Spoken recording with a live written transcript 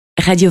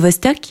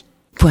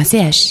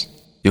radiovostok.ch.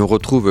 Et on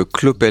retrouve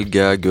Klô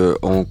Pelgag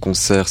en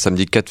concert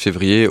samedi 4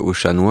 février au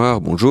Chat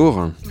Noir.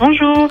 Bonjour.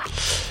 Bonjour.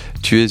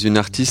 Tu es une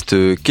artiste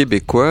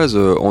québécoise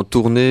en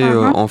tournée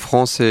en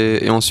France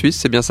et en Suisse,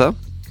 c'est bien ça?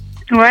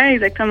 Ouais,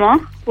 exactement.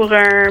 Pour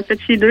un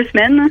petit 2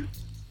 semaines.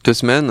 2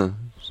 semaines?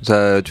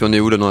 Ça, tu en es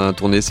où là dans la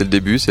tournée? C'est le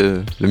début, c'est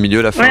le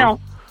milieu, la fin? Ouais,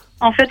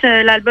 en fait,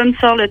 l'album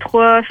sort le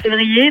 3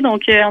 février,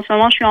 donc en ce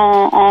moment, je suis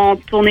en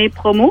tournée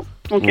promo.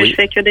 Donc, je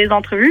fais que des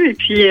entrevues. Et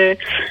puis,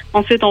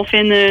 ensuite, on fait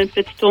une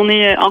petite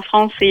tournée en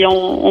France et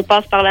on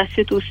passe par la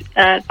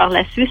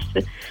Suisse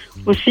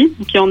aussi.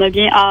 Donc, on a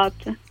bien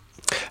hâte.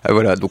 Ah,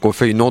 voilà, donc on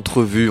fait une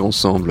entrevue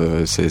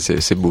ensemble.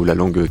 C'est beau, la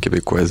langue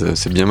québécoise.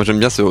 C'est bien. Moi, j'aime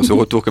bien ce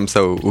retour comme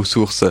ça aux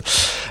sources.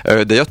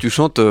 D'ailleurs, tu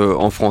chantes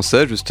en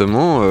français,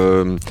 justement.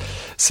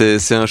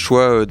 C'est un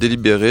choix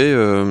délibéré.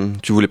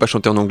 Tu voulais pas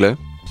chanter en anglais?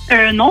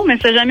 Non, mais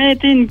ça n'a jamais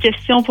été une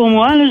question pour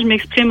moi. Là. Je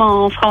m'exprime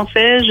en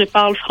français, je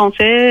parle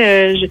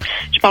français.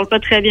 Je parle pas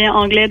très bien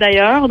anglais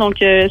d'ailleurs, donc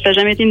ça n'a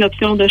jamais été une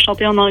option de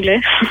chanter en anglais.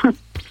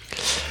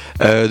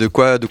 De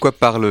quoi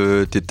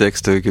parlent tes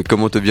textes?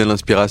 Comment te vient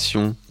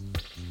l'inspiration?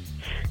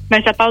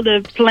 Ben, ça parle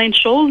de plein de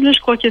choses. Là. Je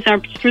crois que c'est un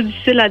petit peu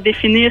difficile à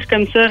définir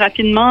comme ça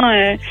rapidement,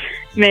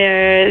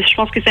 mais je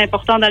pense que c'est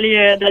important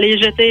d'aller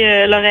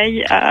jeter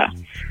l'oreille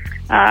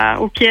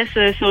aux pièces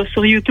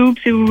sur YouTube,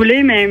 si vous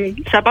voulez, mais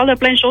ça parle de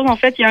plein de choses. En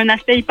fait, il y a un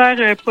aspect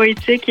hyper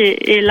poétique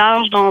et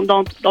large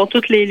dans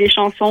toutes les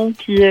chansons.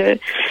 Puis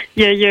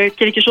il y a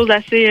quelque chose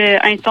d'assez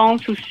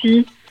intense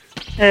aussi.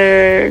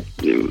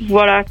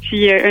 Voilà.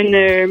 Puis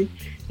une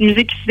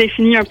musique qui se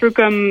définit un peu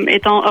comme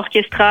étant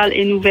orchestrale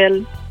et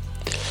nouvelle.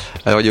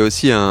 Alors il y a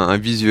aussi un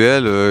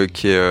visuel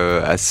qui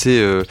est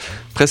assez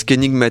presque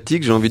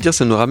énigmatique. J'ai envie de dire,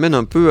 ça nous ramène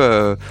un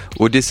peu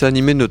au dessin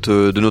animé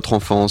de notre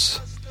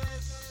enfance.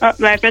 Ah,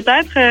 ben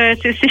peut-être.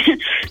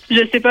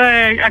 Je sais pas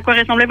à quoi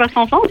ressemblait votre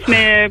enfance,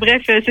 mais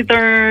bref, c'est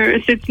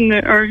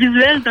un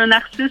visuel d'un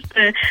artiste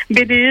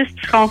BDiste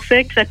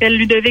français qui s'appelle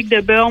Ludovic de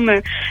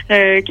Burme,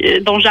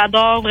 dont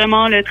j'adore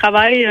vraiment le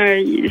travail.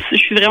 Je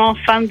suis vraiment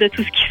fan de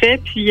tout ce qu'il fait,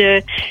 puis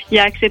il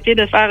a accepté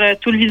de faire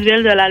tout le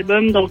visuel de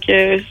l'album, donc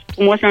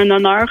pour moi c'est un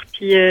honneur.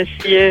 Puis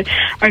c'est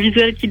un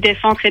visuel qui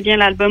défend très bien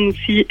l'album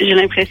aussi, j'ai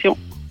l'impression.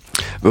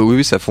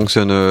 Oui, ça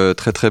fonctionne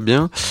très très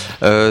bien.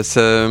 Tu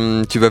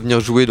vas venir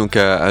jouer donc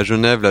à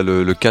Genève là,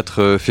 le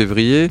 4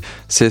 février.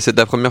 C'est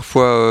ta première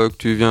fois que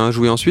tu viens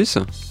jouer en Suisse?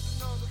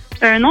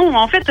 Non,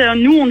 en fait,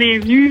 nous, on est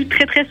venus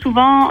très, très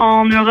souvent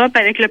en Europe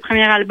avec le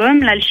premier album,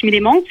 L'Alchimie des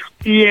monstres.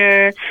 Puis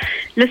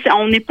là,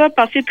 on n'est pas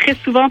passé très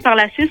souvent par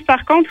la Suisse,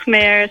 par contre,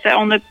 mais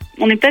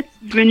on est peut-être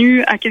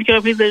venu à quelques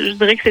reprises. Je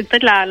dirais que c'est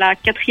peut-être la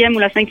 4e ou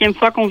la 5e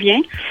fois qu'on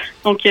vient.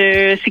 Donc,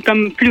 c'est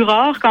comme plus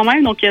rare quand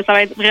même. Donc, ça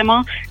va être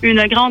vraiment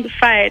une grande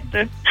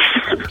fête.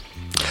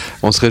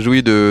 On se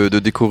réjouit de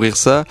découvrir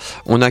ça.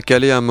 On a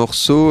calé un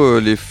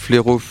morceau, les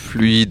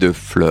flérofluides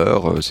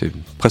fleurs. C'est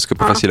presque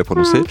pas facile à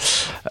prononcer.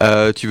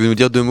 Tu veux nous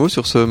dire 2 mots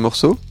sur ce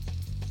morceau?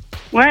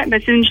 Ouais, ben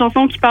c'est une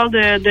chanson qui parle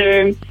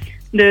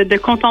de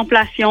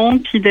contemplation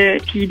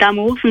puis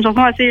d'amour. C'est une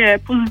chanson assez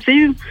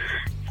positive,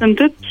 somme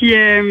toute. Puis,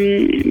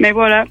 mais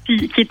voilà,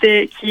 puis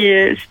c'est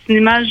une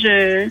image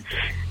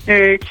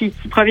qui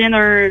provient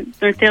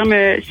d'un terme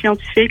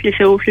scientifique, les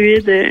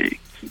ferrofluides,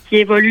 qui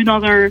évolue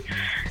dans un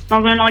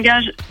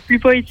langage plus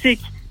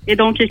poétique et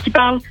donc qui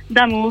parle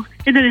d'amour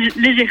et de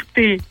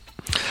légèreté.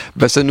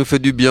 Bah, ça nous fait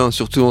du bien,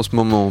 surtout en ce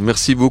moment.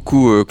 Merci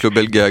beaucoup, Klô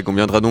Pelgag. On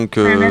viendra donc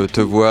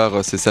te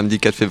voir, c'est samedi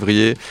 4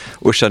 février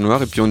au Chat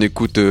Noir, et puis on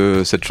écoute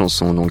cette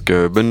chanson. Donc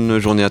bonne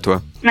journée à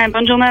toi. Ouais,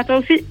 bonne journée à toi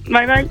aussi.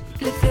 Bye bye.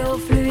 Les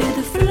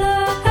ferrofluides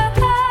fleurs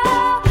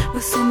au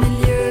son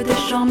milieu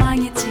des champs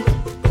magnétiques.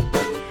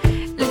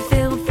 Les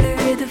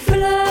ferrofluides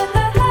fleurs,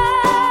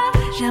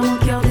 j'ai à mon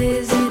cœur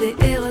des idées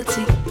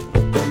érotiques.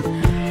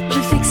 Je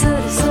fixe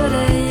le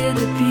soleil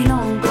depuis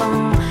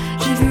longtemps.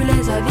 J'ai vu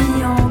les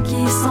avions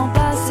qui sont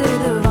passés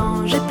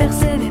devant. J'ai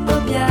percé mes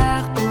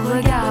paupières pour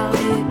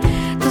regarder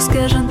tout ce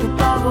que je ne peux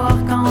pas voir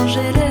quand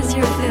j'ai les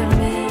yeux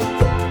fermés.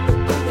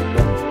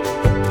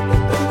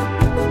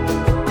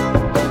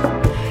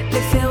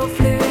 Les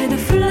ferrofluides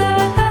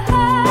fleurs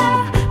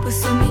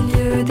poussent au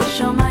milieu des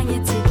champs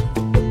magnétiques.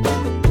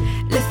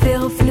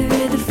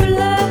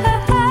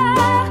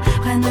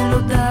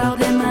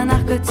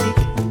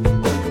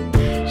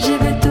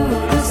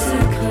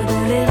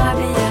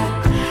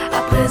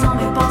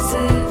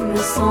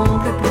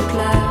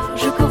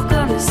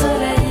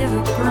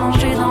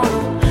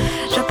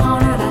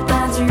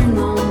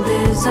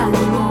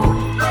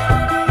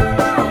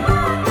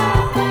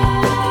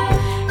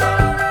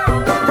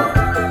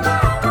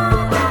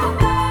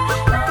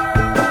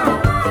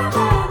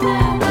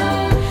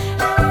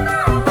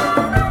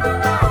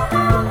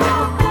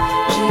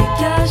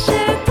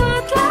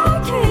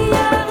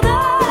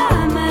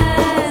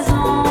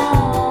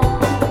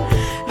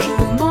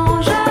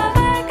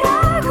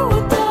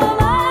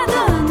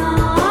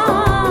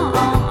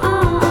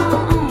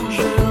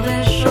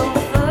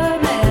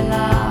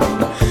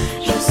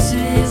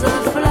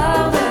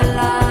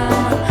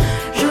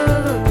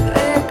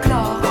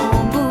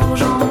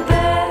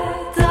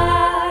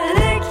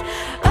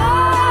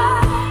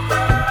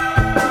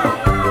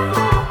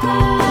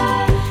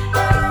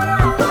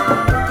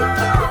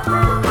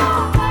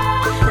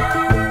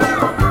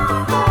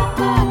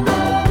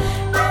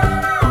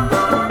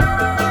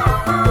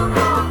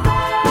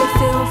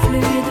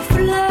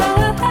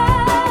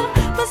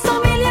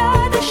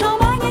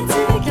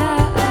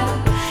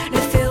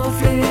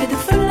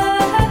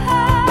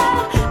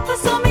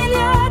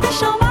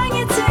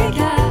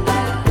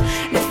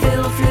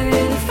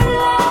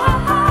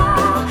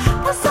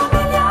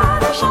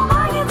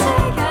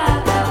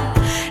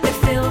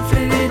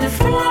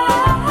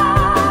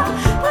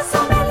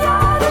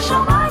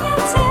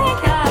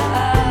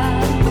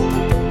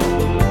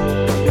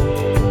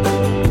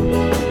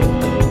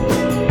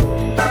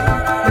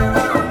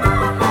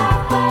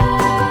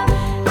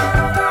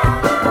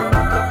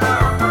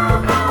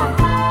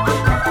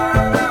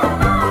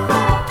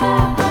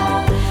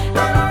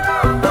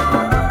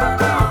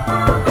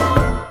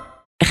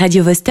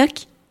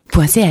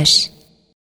 radiovostok.ch